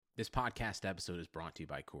This podcast episode is brought to you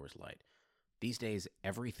by Coors Light. These days,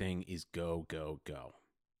 everything is go, go, go.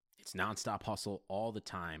 It's nonstop hustle all the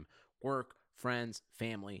time. Work, friends,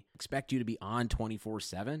 family expect you to be on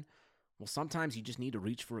 24/7. Well, sometimes you just need to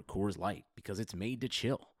reach for a Coors Light because it's made to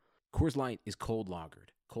chill. Coors Light is cold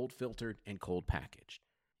lagered, cold filtered, and cold packaged.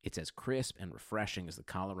 It's as crisp and refreshing as the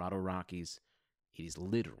Colorado Rockies. It is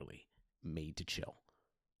literally made to chill.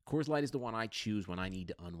 Coors Light is the one I choose when I need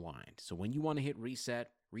to unwind. So when you want to hit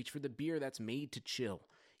reset, reach for the beer that's made to chill.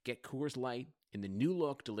 Get Coors Light in the new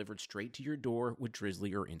look delivered straight to your door with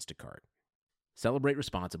Drizzly or Instacart. Celebrate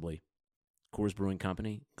responsibly. Coors Brewing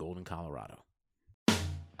Company, Golden, Colorado.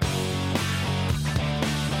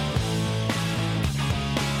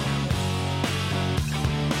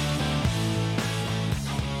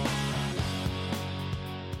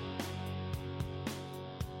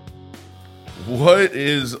 What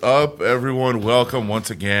is up, everyone? Welcome once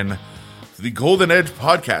again to the Golden Edge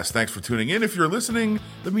podcast. Thanks for tuning in. If you're listening,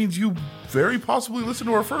 that means you very possibly listened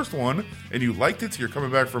to our first one and you liked it, so you're coming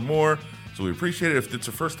back for more. So we appreciate it. If it's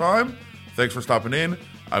your first time, thanks for stopping in.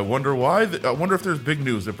 I wonder why. I wonder if there's big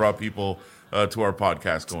news that brought people to our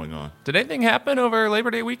podcast going on. Did anything happen over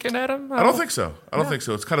Labor Day weekend, Adam? I don't think so. I don't think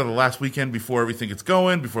so. It's kind of the last weekend before everything gets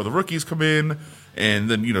going, before the rookies come in, and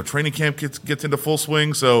then training camp gets into full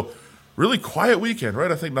swing. So really quiet weekend,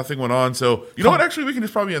 right? I think nothing went on. So, you know what? Actually, we can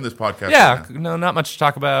just probably end this podcast. Yeah, no, not much to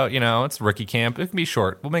talk about. It's rookie camp. It can be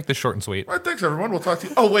short. We'll make this short and sweet. All right, thanks, everyone. We'll talk to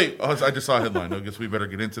you. Oh, wait. I just saw a headline. I guess we better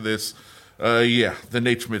get into this. The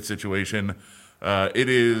Nate Schmidt situation. It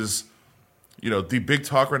is, the big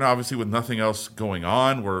talk right now, obviously, with nothing else going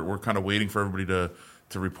on. We're kind of waiting for everybody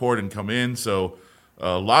to report and come in. So,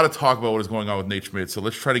 a lot of talk about what is going on with Nate Schmidt. So,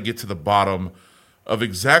 let's try to get to the bottom of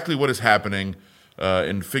exactly what is happening.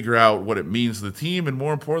 And figure out what it means to the team, and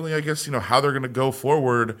more importantly, I guess, how they're going to go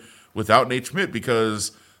forward without Nate Schmidt,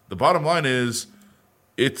 because the bottom line is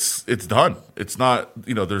it's done. It's not,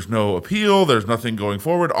 there's no appeal, there's nothing going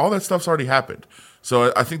forward. All that stuff's already happened.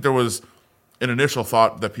 So I think there was an initial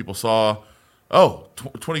thought that people saw,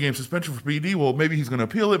 20-game suspension for PED, well, maybe he's going to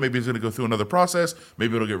appeal it, maybe he's going to go through another process,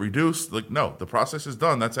 maybe it'll get reduced. Like, no, the process is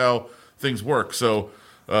done. That's how things work. So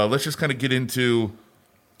let's just kind of get into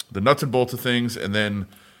the nuts and bolts of things, and then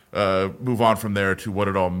move on from there to what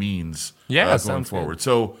it all means going forward. Good.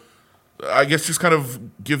 So I guess just kind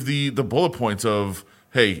of give the bullet points of,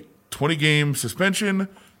 hey, 20-game suspension,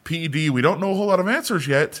 PED. We don't know a whole lot of answers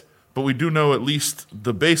yet, but we do know at least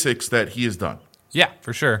the basics that he is done. Yeah,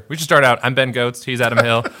 for sure. We should start out. I'm Ben Goetz. He's Adam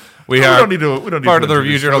Hill. We don't are need to part of the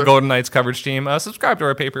Review Journal Golden Knights coverage team. Subscribe to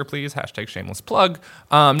our paper, please. # shameless plug.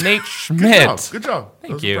 Nate Schmidt. Good job.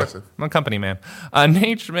 Thank you. Impressive. I'm a company man.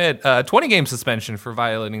 Nate Schmidt, 20-game suspension for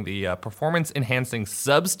violating the Performance-Enhancing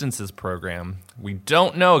Substances Program. We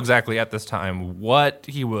don't know exactly at this time what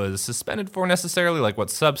he was suspended for necessarily, like what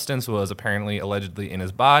substance was apparently allegedly in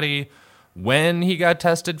his body, when he got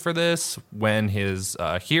tested for this, when his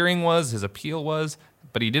hearing was, his appeal was.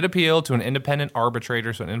 But he did appeal to an independent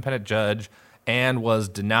arbitrator, so an independent judge, and was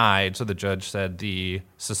denied. So the judge said the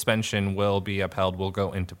suspension will be upheld, will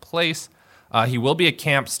go into place. He will be at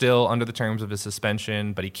camp still under the terms of his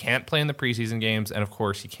suspension, but he can't play in the preseason games, and of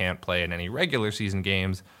course he can't play in any regular season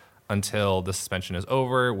games until the suspension is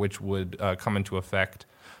over, which would come into effect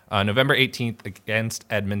November 18th against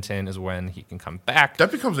Edmonton is when he can come back.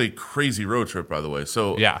 That becomes a crazy road trip, by the way.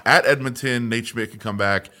 So at Edmonton, Nate Schmidt can come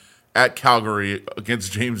back. At Calgary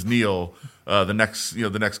against James Neal the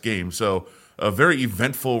next game. So a very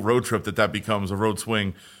eventful road trip that becomes, a road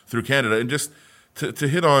swing through Canada. And just to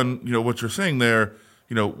hit on what you're saying there,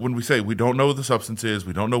 when we say we don't know what the substance is,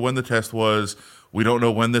 we don't know when the test was, we don't know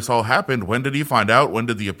when this all happened, when did he find out, when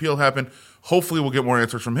did the appeal happen? Hopefully we'll get more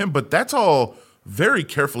answers from him, but that's all very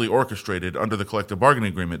carefully orchestrated under the collective bargaining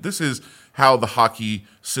agreement. This is how the hockey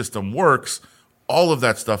system works. All of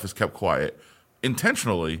that stuff is kept quiet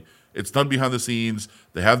intentionally. It's done behind the scenes.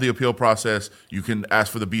 They have the appeal process. You can ask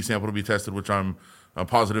for the B sample to be tested, which I'm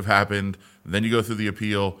positive happened. Then you go through the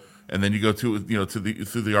appeal, and then you go through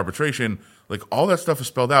the arbitration. Like, all that stuff is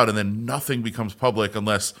spelled out, and then nothing becomes public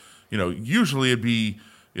unless usually it'd be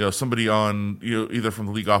somebody on either from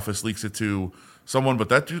the league office leaks it to someone, but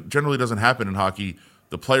that generally doesn't happen in hockey.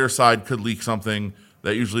 The player side could leak something.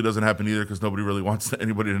 That usually doesn't happen either because nobody really wants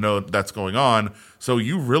anybody to know that's going on. So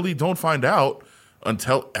you really don't find out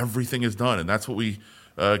until everything is done. And that's what we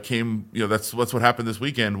that's what happened this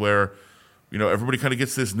weekend, where everybody kind of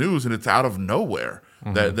gets this news and it's out of nowhere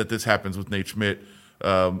that this happens with Nate Schmidt.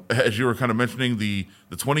 As you were kind of mentioning, the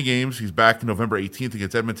 20 games, he's back November 18th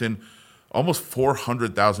against Edmonton. Almost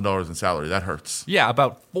 $400,000 in salary. That hurts. Yeah,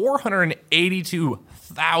 about $482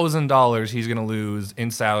 $1,000 he's going to lose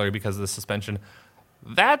in salary because of the suspension.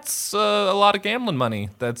 That's a lot of gambling money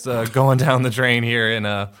that's going down the drain here in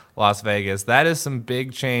Las Vegas. That is some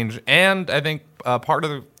big change, and I think that's part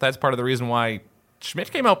of the reason why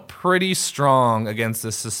Schmidt came out pretty strong against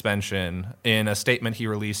this suspension in a statement he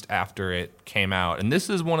released after it came out. And this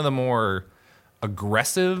is one of the more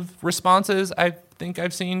aggressive responses I think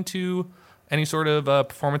I've seen to any sort of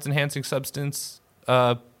performance-enhancing substance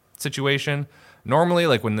situation. Normally,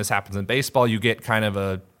 like when this happens in baseball, you get kind of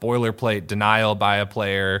a boilerplate denial by a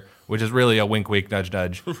player, which is really a wink, wink, nudge,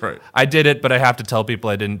 nudge. Right. I did it, but I have to tell people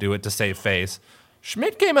I didn't do it to save face.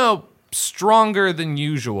 Schmidt came out stronger than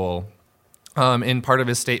usual. In part of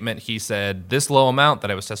his statement, he said, "This low amount that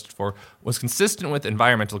I was tested for was consistent with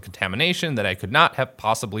environmental contamination that I could not have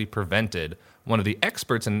possibly prevented." One of the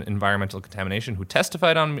experts in environmental contamination who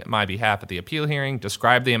testified on my behalf at the appeal hearing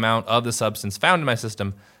described the amount of the substance found in my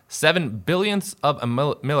system, 7 billionths of a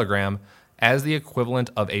milligram, as the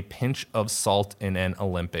equivalent of a pinch of salt in an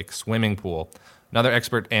Olympic swimming pool. Another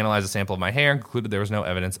expert analyzed a sample of my hair and concluded there was no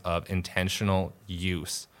evidence of intentional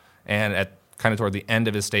use. And at kind of toward the end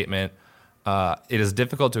of his statement, it is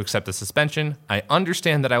difficult to accept the suspension. I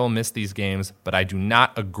understand that I will miss these games, but I do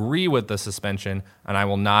not agree with the suspension, and I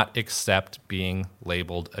will not accept being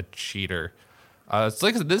labeled a cheater. It's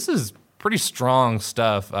like this is pretty strong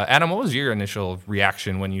stuff. Adam, what was your initial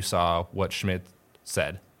reaction when you saw what Schmidt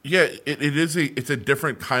said? Yeah, it's a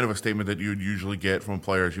different kind of a statement that you would usually get from a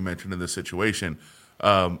player, as you mentioned in this situation.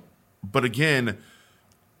 But again,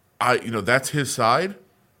 that's his side.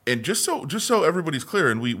 And just so everybody's clear,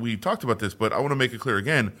 and we talked about this, but I want to make it clear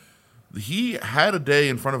again, he had a day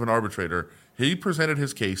in front of an arbitrator. He presented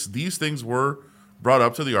his case. These things were brought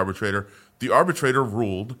up to the arbitrator. The arbitrator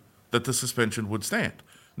ruled that the suspension would stand.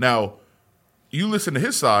 Now, you listen to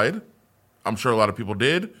his side, I'm sure a lot of people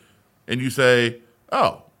did, and you say,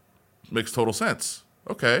 oh, makes total sense.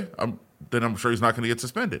 Okay, then I'm sure he's not going to get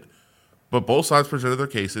suspended. But both sides presented their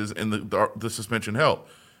cases, and the suspension held.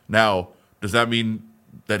 Now, does that mean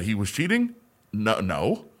that he was cheating?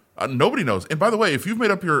 No. Nobody knows. And by the way, if you've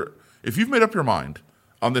made up your mind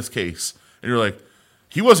on this case, and you're like,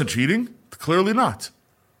 he wasn't cheating, clearly not.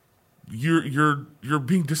 You're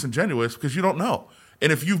being disingenuous because you don't know.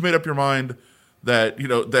 And if you've made up your mind that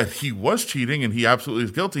that he was cheating and he absolutely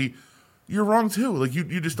is guilty, you're wrong too. Like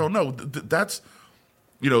you just don't know. That's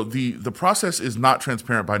the process is not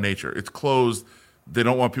transparent by nature. It's closed. They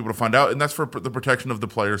don't want people to find out, and that's for the protection of the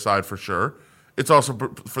player side for sure. It's also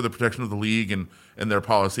for the protection of the league and their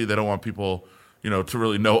policy. They don't want people, to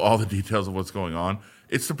really know all the details of what's going on.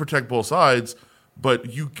 It's to protect both sides,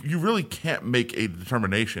 but you really can't make a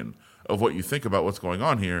determination of what you think about what's going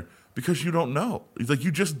on here because you don't know. Like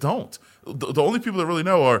you just don't. The only people that really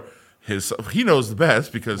know are he knows the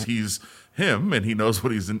best because he's him and he knows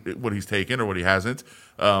what he's taken or what he hasn't.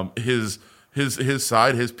 His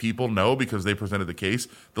side, his people know because they presented the case.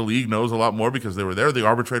 The league knows a lot more because they were there. The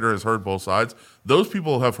arbitrator has heard both sides. Those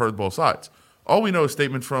people have heard both sides. All we know is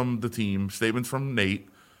statements from the team, statements from Nate,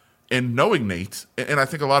 and knowing Nate. And I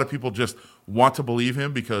think a lot of people just want to believe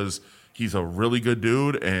him because he's a really good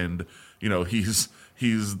dude, and he's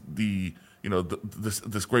the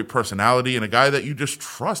this great personality and a guy that you just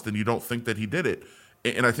trust, and you don't think that he did it.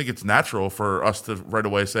 And I think it's natural for us to right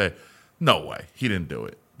away say, no way, he didn't do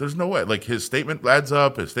it. There's no way. Like his statement adds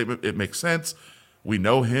up. His statement, it makes sense. We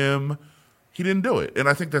know him. He didn't do it. And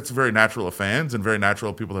I think that's very natural of fans and very natural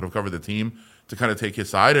of people that have covered the team to kind of take his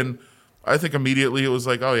side. And I think immediately it was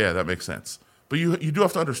like, oh yeah, that makes sense. But you do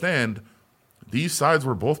have to understand these sides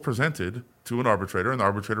were both presented to an arbitrator and the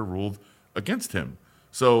arbitrator ruled against him.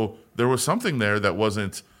 So there was something there that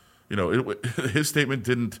wasn't, his statement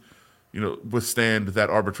didn't, withstand that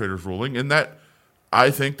arbitrator's ruling. And that,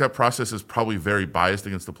 I think that process is probably very biased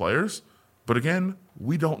against the players. But again,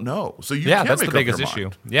 we don't know. So can't that's make the biggest up your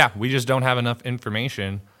issue. mind. Yeah, we just don't have enough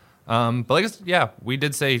information. But we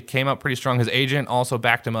did say came up pretty strong. His agent also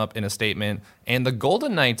backed him up in a statement. And the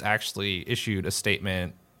Golden Knights actually issued a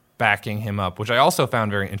statement backing him up, which I also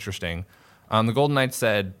found very interesting. The Golden Knights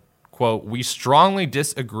said, quote, "We strongly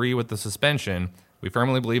disagree with the suspension. We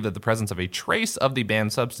firmly believe that the presence of a trace of the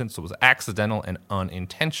banned substance was accidental and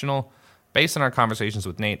unintentional. Based on our conversations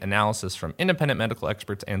with Nate, analysis from independent medical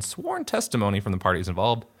experts, and sworn testimony from the parties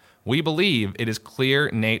involved, we believe it is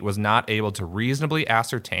clear Nate was not able to reasonably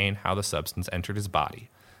ascertain how the substance entered his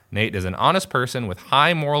body. Nate is an honest person with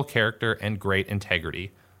high moral character and great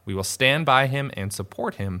integrity. We will stand by him and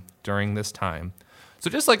support him during this time."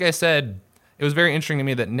 So just like I said, it was very interesting to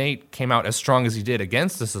me that Nate came out as strong as he did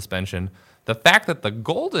against the suspension. The fact that the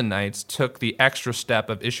Golden Knights took the extra step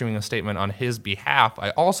of issuing a statement on his behalf, I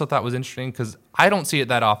also thought was interesting because I don't see it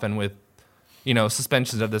that often with,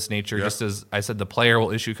 suspensions of this nature. Yeah. Just as I said, the player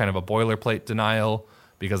will issue kind of a boilerplate denial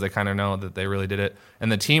because they kind of know that they really did it,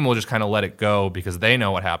 and the team will just kind of let it go because they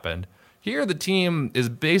know what happened. Here, the team is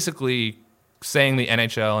basically saying the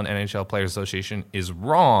NHL and NHL Players Association is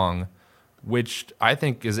wrong, which I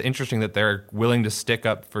think is interesting that they're willing to stick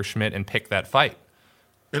up for Schmidt and pick that fight.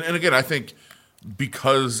 And again, I think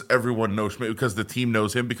because everyone knows Schmidt, because the team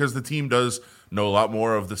knows him, because the team does know a lot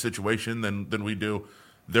more of the situation than we do,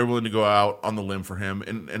 they're willing to go out on the limb for him.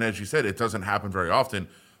 And as you said, it doesn't happen very often,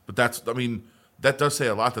 but that does say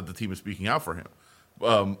a lot that the team is speaking out for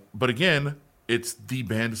him. But again, it's the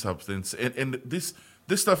banned substance, and this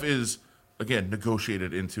stuff is, again,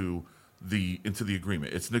 negotiated into the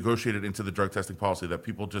agreement. It's negotiated into the drug testing policy that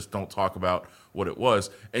people just don't talk about what it was,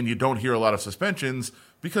 and you don't hear a lot of suspensions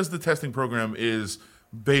because the testing program is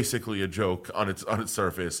basically a joke on its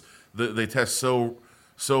surface. They test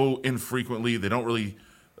so infrequently. They don't really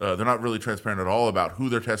they're not really transparent at all about who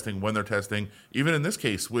they're testing, when they're testing. Even in this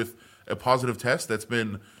case, with a positive test that's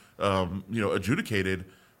been adjudicated,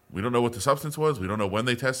 we don't know what the substance was. We don't know when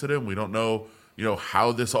they tested him. We don't know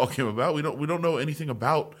how this all came about. We don't know anything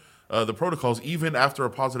about the protocols, even after a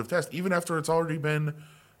positive test, even after it's already been,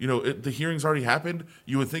 the hearing's already happened.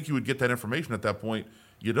 You would think you would get that information at that point.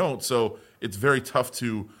 You don't. So it's very tough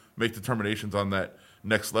to make determinations on that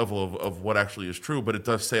next level of what actually is true. But it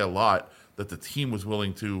does say a lot that the team was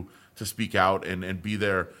willing to speak out and be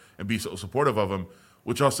there and be so supportive of him,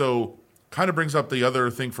 which also kind of brings up the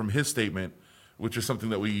other thing from his statement, which is something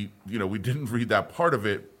that we didn't read that part of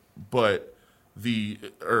it, but the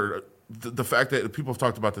fact that people have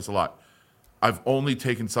talked about this a lot. I've only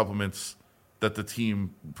taken supplements that the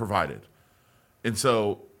team provided. And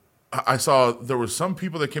so I saw there were some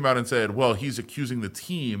people that came out and said, well, he's accusing the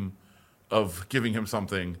team of giving him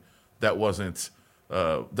something that wasn't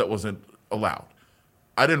allowed.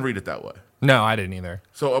 I didn't read it that way. No, I didn't either.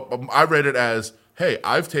 So I read it as, hey,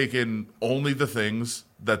 I've taken only the things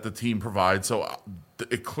that the team provides. So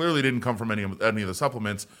it clearly didn't come from any of the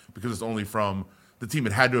supplements because it's only from the team.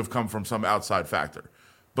 It had to have come from some outside factor.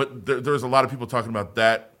 But there's a lot of people talking about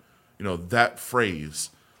that, that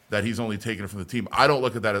phrase, that he's only taken it from the team. I don't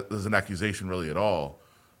look at that as an accusation really at all,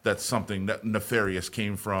 that something that nefarious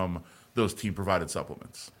came from those team-provided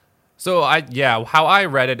supplements. So how I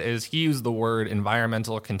read it is he used the word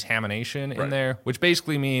environmental contamination in there, which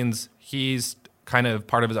basically means he's kind of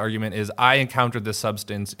part of his argument is I encountered this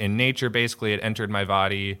substance in nature. Basically, it entered my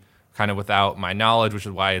body kind of without my knowledge, which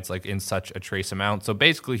is why it's like in such a trace amount. So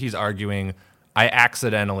basically, he's arguing I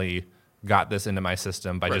accidentally got this into my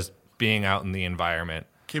system by just being out in the environment.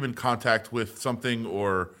 Came in contact with something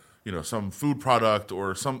or some food product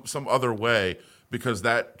or some other way, because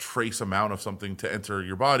that trace amount of something to enter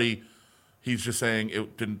your body, he's just saying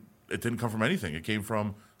it didn't come from anything. It came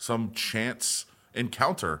from some chance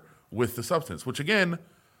encounter with the substance, which again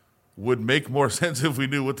would make more sense if we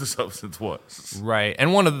knew what the substance was. Right.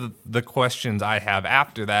 And one of the questions I have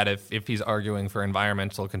after that, if he's arguing for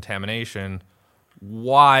environmental contamination,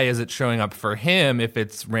 why is it showing up for him if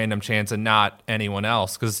it's random chance and not anyone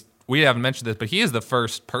else? Because we haven't mentioned this, but he is the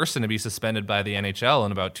first person to be suspended by the NHL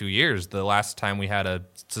in about 2 years. The last time we had a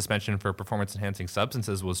suspension for performance-enhancing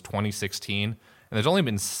substances was 2016, and there's only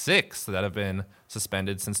been 6 that have been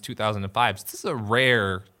suspended since 2005. So this is a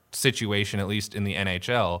rare situation, at least in the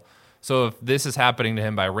NHL. So if this is happening to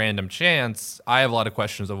him by random chance, I have a lot of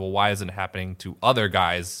questions of, well, why isn't it happening to other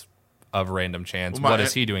guys of random chance? What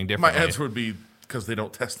is he doing differently? My answer would be because they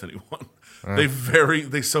don't test anyone.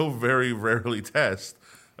 They so very rarely test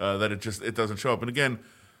that it doesn't show up. And again,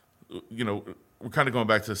 we're kind of going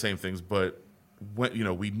back to the same things, but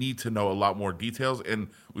when, we need to know a lot more details, and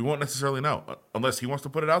we won't necessarily know unless he wants to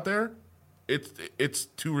put it out there. It's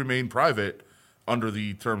to remain private under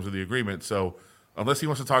the terms of the agreement. So unless he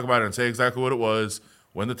wants to talk about it and say exactly what it was,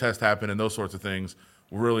 when the test happened, and those sorts of things,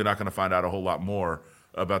 we're really not going to find out a whole lot more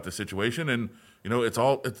about the situation. And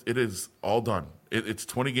it is all done. It's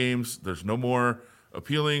 20 games. There's no more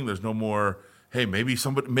appealing. There's no more, hey, maybe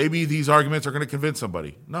these arguments are going to convince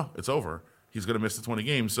somebody. No, it's over. He's going to miss the 20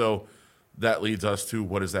 games. So that leads us to,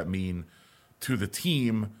 what does that mean to the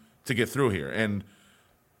team to get through here? And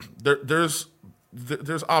there's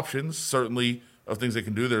options, certainly, of things they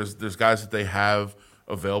can do. There's guys that they have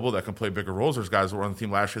available that can play bigger roles. There's guys that were on the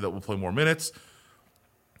team last year that will play more minutes.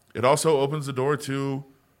 It also opens the door to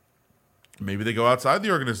maybe they go outside the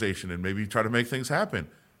organization and maybe try to make things happen.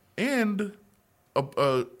 And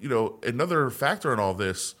another factor in all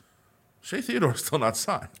this, Shea Theodore's still not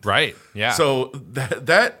signed. Right. Yeah. So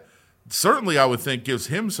certainly I would think gives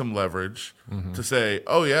him some leverage to say,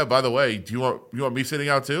 oh yeah, by the way, do you want me sitting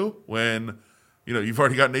out too? When, you've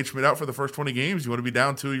already got Nate Schmidt out for the first 20 games, you want to be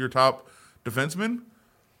down to your top defenseman?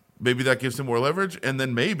 Maybe that gives him more leverage, and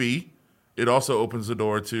then maybe it also opens the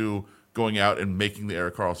door to going out and making the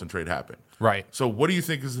Erik Karlsson trade happen. Right. So what do you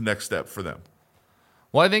think is the next step for them?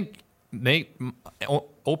 Well, I think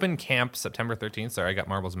open camp September 13th. Sorry, I got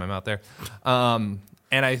marbles in my mouth there. And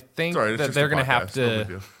I think that they're going to have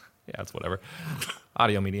to. Yeah, it's whatever.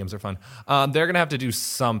 Audio mediums are fun. They're going to have to do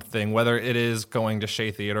something, whether it is going to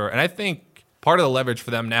Shea Theodore. And I think part of the leverage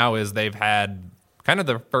for them now is they've had kind of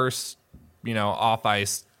their first, off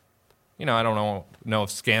ice. I don't know if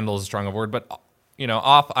scandal is a strong word, but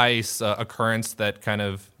off ice occurrence that kind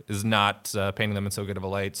of is not painting them in so good of a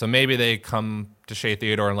light. So maybe they come to Shea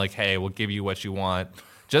Theodore and like, hey, we'll give you what you want,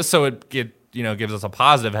 just so it gives us a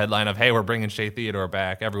positive headline of, hey, we're bringing Shea Theodore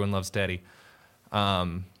back. Everyone loves Teddy.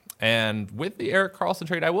 And with the Erik Karlsson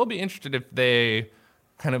trade, I will be interested if they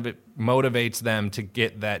kind of it motivates them to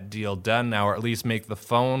get that deal done now, or at least make the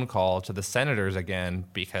phone call to the Senators again,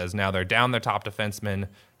 because now they're down their top defenseman.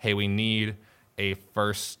 Hey, we need a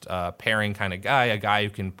first pairing kind of guy, a guy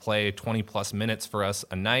who can play 20-plus minutes for us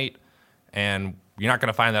a night. And you're not going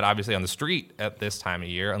to find that, obviously, on the street at this time of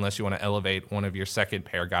year unless you want to elevate one of your second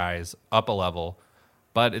pair guys up a level.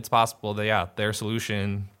 But it's possible that, their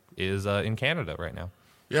solution is in Canada right now.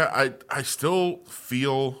 Yeah, I still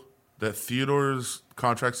feel that Theodore's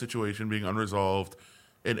contract situation being unresolved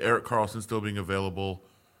and Erik Karlsson still being available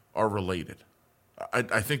are related.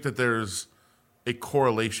 I think that there's a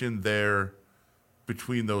correlation there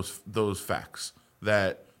between those facts,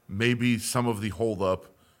 that maybe some of the holdup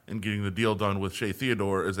in getting the deal done with Shea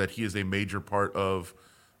Theodore is that he is a major part of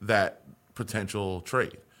that potential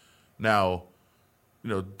trade. Now,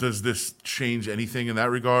 does this change anything in that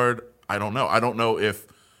regard? I don't know. I don't know if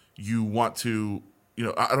you want to,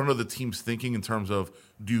 I don't know the team's thinking in terms of,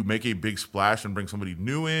 do you make a big splash and bring somebody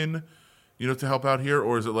new in, to help out here?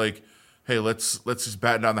 Or is it like, hey, let's just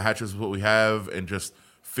batten down the hatches with what we have and just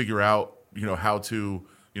figure out, how to,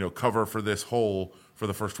 cover for this hole for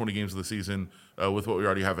the first 20 games of the season with what we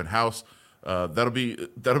already have in house. That'll be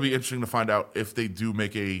interesting to find out if they do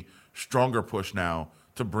make a stronger push now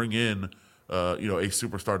to bring in, a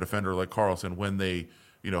superstar defender like Karlsson when they,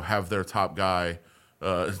 have their top guy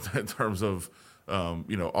in terms of,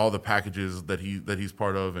 all the packages that he's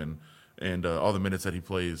part of and all the minutes that he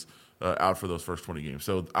plays out for those first 20 games.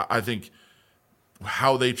 So I think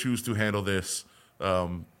how they choose to handle this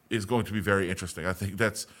is going to be very interesting. I think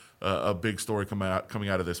that's a big story coming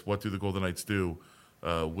out of this. What do the Golden Knights do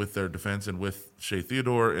with their defense and with Shea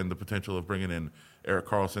Theodore and the potential of bringing in Erik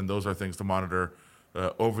Karlsson? Those are things to monitor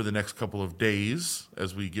over the next couple of days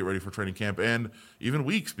as we get ready for training camp, and even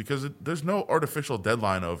weeks, because there's no artificial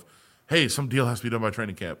deadline of, hey, some deal has to be done by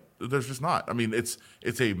training camp. There's just not. I mean, it's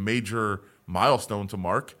a major milestone to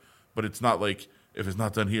mark, but it's not like if it's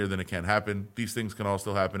not done here, then it can't happen. These things can all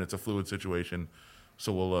still happen. It's a fluid situation.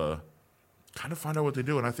 So we'll kind of find out what they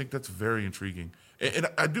do, and I think that's very intriguing. And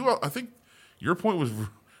I think your point was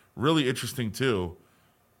really interesting too.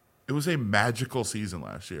 It was a magical season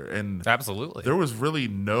last year, and absolutely there was really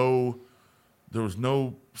no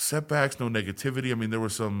setbacks, no negativity. I mean, there were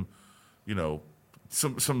some,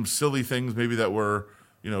 some silly things maybe that were,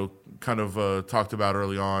 kind of talked about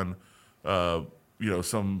early on.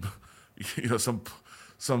 Some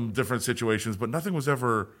different situations, but nothing was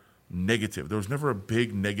ever negative. There was never a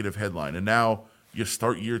big negative headline, and now you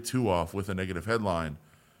start year 2 off with a negative headline.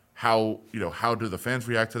 How do the fans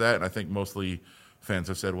react to that? And I think mostly fans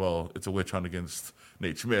have said, well, it's a witch hunt against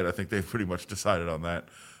Nate Schmidt. I think they've pretty much decided on that,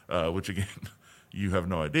 which again, you have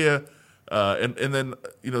no idea. And then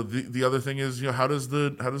the other thing is, how does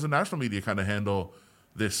the national media kind of handle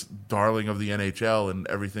this darling of the NHL and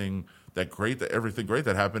everything great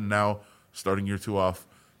that happened now, starting year 2 off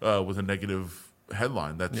with a negative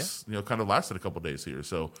headline that's kind of lasted a couple of days here.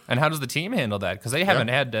 So, and how does the team handle that? Because they haven't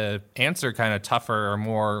had to answer kind of tougher or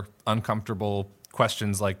more uncomfortable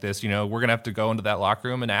questions like this. We're gonna have to go into that locker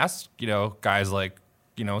room and ask guys like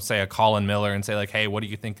say a Colin Miller and say like, hey, what do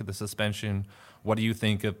you think of the suspension? What do you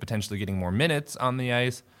think of potentially getting more minutes on the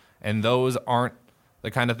ice? And those aren't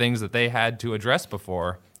the kind of things that they had to address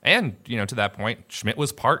before. And to that point, Schmidt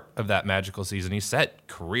was part of that magical season. He set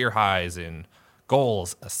career highs in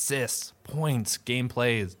goals, assists, points, games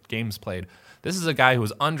played. This is a guy who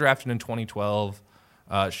was undrafted in 2012,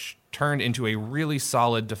 turned into a really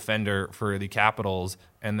solid defender for the Capitals,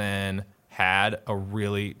 and then had a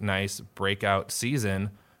really nice breakout season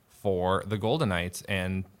for the Golden Knights.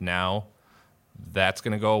 And now that's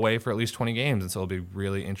going to go away for at least 20 games. And so it'll be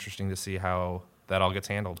really interesting to see how that all gets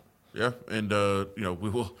handled. Yeah, and we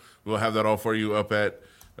will have that all for you up at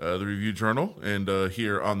the Review Journal and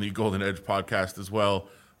here on the Golden Edge podcast as well.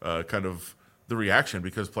 Kind of the reaction,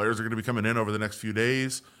 because players are going to be coming in over the next few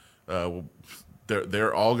days.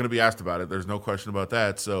 They're all going to be asked about it. There's no question about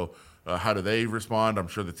that. So how do they respond? I'm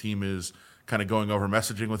sure the team is kind of going over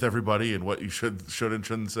messaging with everybody and what you should and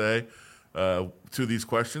shouldn't say to these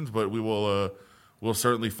questions. But we'll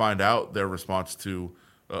certainly find out their response to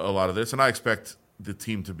a lot of this. And I expect the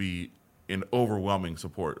team to be in overwhelming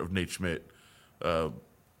support of Nate Schmidt, at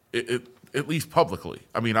least publicly.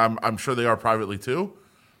 I mean, I'm sure they are privately too,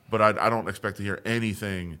 but I don't expect to hear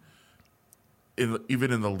anything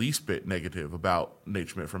even in the least bit negative about Nate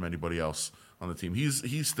Schmidt from anybody else on the team. He's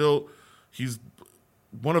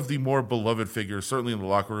one of the more beloved figures, certainly in the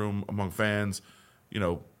locker room among fans.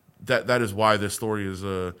 That is why this story is,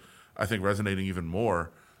 I think, resonating even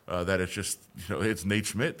more. That it's just, it's Nate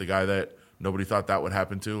Schmidt, the guy that nobody thought that would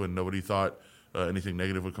happen to, and nobody thought anything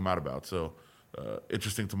negative would come out about. So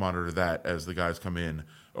interesting to monitor that as the guys come in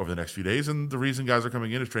over the next few days. And the reason guys are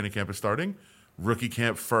coming in is training camp is starting. Rookie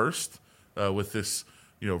camp first with this,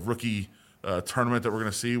 rookie tournament that we're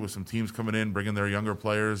going to see, with some teams coming in, bringing their younger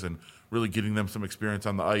players and really getting them some experience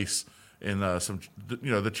on the ice and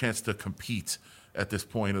the chance to compete at this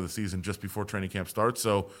point of the season just before training camp starts.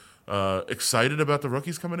 So excited about the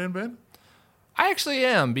rookies coming in, Ben? I actually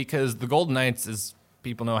am, because the Golden Knights, as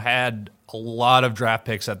people know, had a lot of draft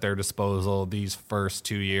picks at their disposal these first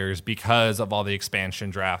 2 years because of all the expansion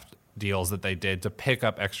draft deals that they did to pick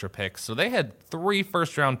up extra picks. So they had 3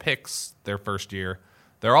 first-round picks their first year.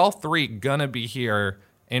 They're all 3 going to be here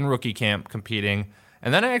in rookie camp competing.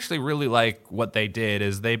 And then I actually really like what they did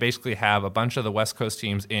is they basically have a bunch of the West Coast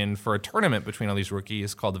teams in for a tournament between all these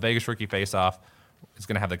rookies called the Vegas Rookie Face-Off. It's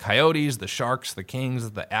going to have the Coyotes, the Sharks, the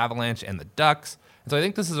Kings, the Avalanche, and the Ducks. And so I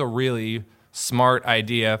think this is a really smart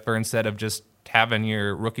idea for, instead of just having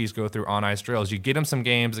your rookies go through on-ice drills, you get them some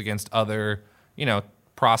games against other,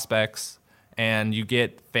 prospects, and you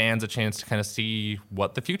get fans a chance to kind of see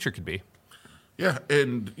what the future could be. Yeah,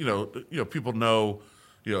 and people know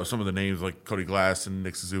some of the names like Cody Glass and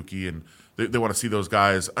Nick Suzuki, and they want to see those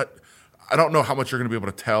guys. I don't know how much you're going to be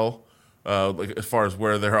able to tell, as far as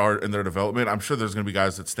where they are in their development. I'm sure there's going to be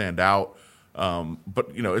guys that stand out,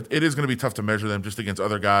 but it is going to be tough to measure them just against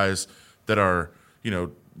other guys that are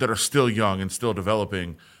still young and still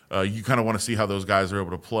developing. You kind of want to see how those guys are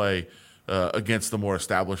able to play against the more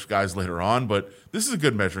established guys later on. But this is a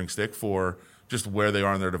good measuring stick for just where they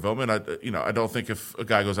are in their development. I don't think if a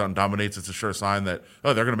guy goes out and dominates, it's a sure sign that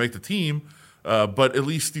they're going to make the team. But at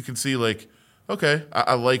least you can see, like, okay,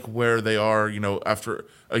 I like where they are. After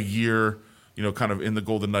a year, kind of in the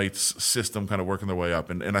Golden Knights system, kind of working their way up,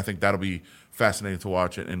 and I think that'll be fascinating to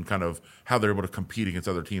watch and kind of how they're able to compete against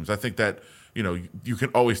other teams. I think that you can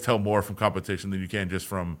always tell more from competition than you can just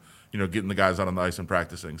from getting the guys out on the ice and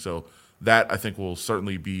practicing. So that, I think, will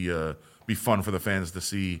certainly be fun for the fans to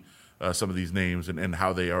see some of these names and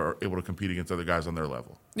how they are able to compete against other guys on their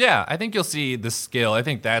level. Yeah, I think you'll see the skill. I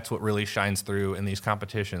think that's what really shines through in these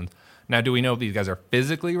competitions. Now, do we know if these guys are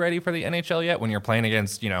physically ready for the NHL yet? When you're playing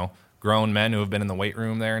against, grown men who have been in the weight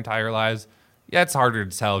room their entire lives, yeah, it's harder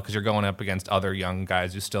to tell because you're going up against other young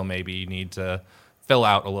guys who still maybe need to fill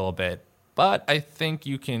out a little bit. But I think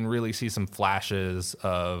you can really see some flashes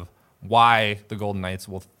of why the Golden Knights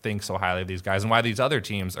will think so highly of these guys and why these other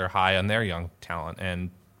teams are high on their young talent. And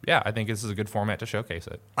yeah, I think this is a good format to showcase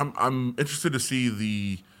it. I'm interested to see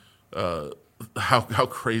the how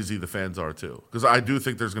crazy the fans are too, because I do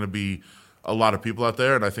think there's going to be a lot of people out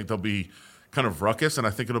there, and I think they'll be kind of ruckus, and I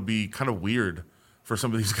think it'll be kind of weird for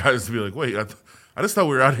some of these guys to be like, wait, I just thought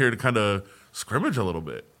we were out here to kind of scrimmage a little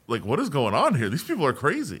bit. Like, what is going on here? These people are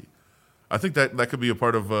crazy. I think that could be a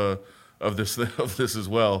part of this as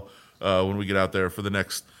well when we get out there for the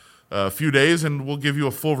next few days, and we'll give you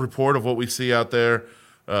a full report of what we see out there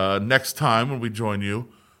next time when we join you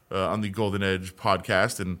on the Golden Edge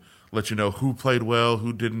podcast and let you know who played well,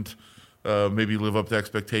 who didn't maybe live up to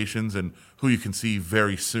expectations, and who you can see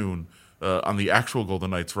very soon on the actual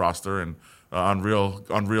Golden Knights roster and on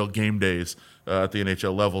real game days at the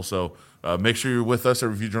NHL level. So make sure you're with us at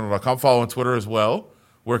reviewjournal.com. Follow on Twitter as well.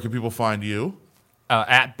 Where can people find you?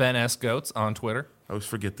 At Ben S. Goats on Twitter. I always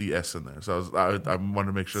forget the S in there, so I wanted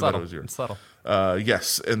to make sure that it was yours. It's subtle.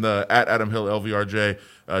 Yes, and at Adam Hill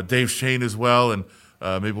LVRJ, Dave Shane as well, and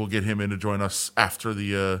maybe we'll get him in to join us after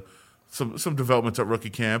the some developments at rookie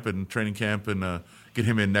camp and training camp, and get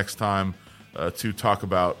him in next time to talk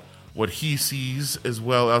about what he sees as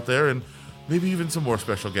well out there, and maybe even some more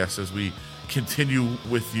special guests as we continue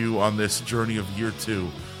with you on this journey of year 2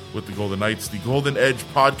 with the Golden Knights. The Golden Edge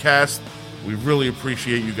podcast We really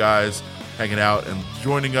appreciate you guys hanging out and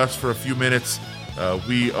joining us for a few minutes.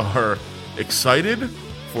 We are excited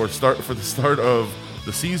for the start of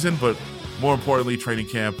the season, but more importantly, training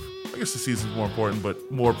camp. I guess the season's more important,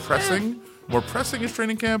 but more pressing is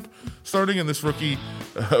training camp starting in this rookie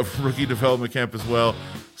development camp as well.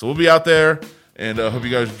 So we'll be out there, and hope you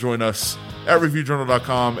guys join us at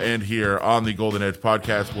reviewjournal.com and here on the Golden Edge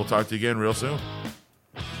podcast. We'll talk to you again real soon.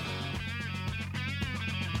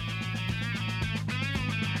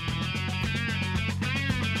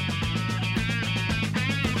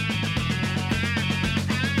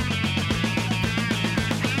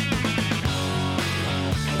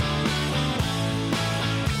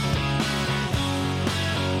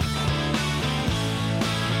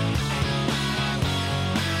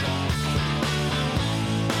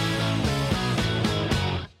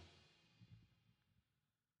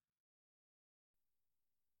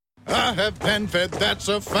 I have PenFed, that's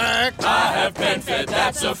a fact. I have PenFed,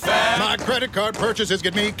 that's a fact. My credit card purchases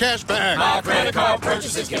get me cash back. My credit card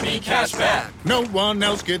purchases get me cash back. No one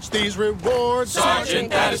else gets these rewards.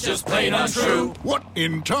 Sergeant, that is just plain untrue. What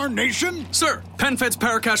in tarnation? Sir, PenFed's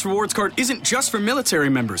Paracash Rewards Card isn't just for military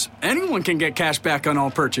members. Anyone can get cash back on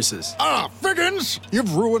all purchases. Ah, Figgins!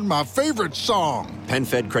 You've ruined my favorite song.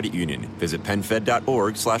 PenFed Credit Union. Visit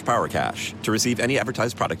PenFed.org/PowerCash. To receive any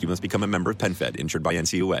advertised product, you must become a member of PenFed, insured by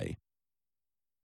NCUA.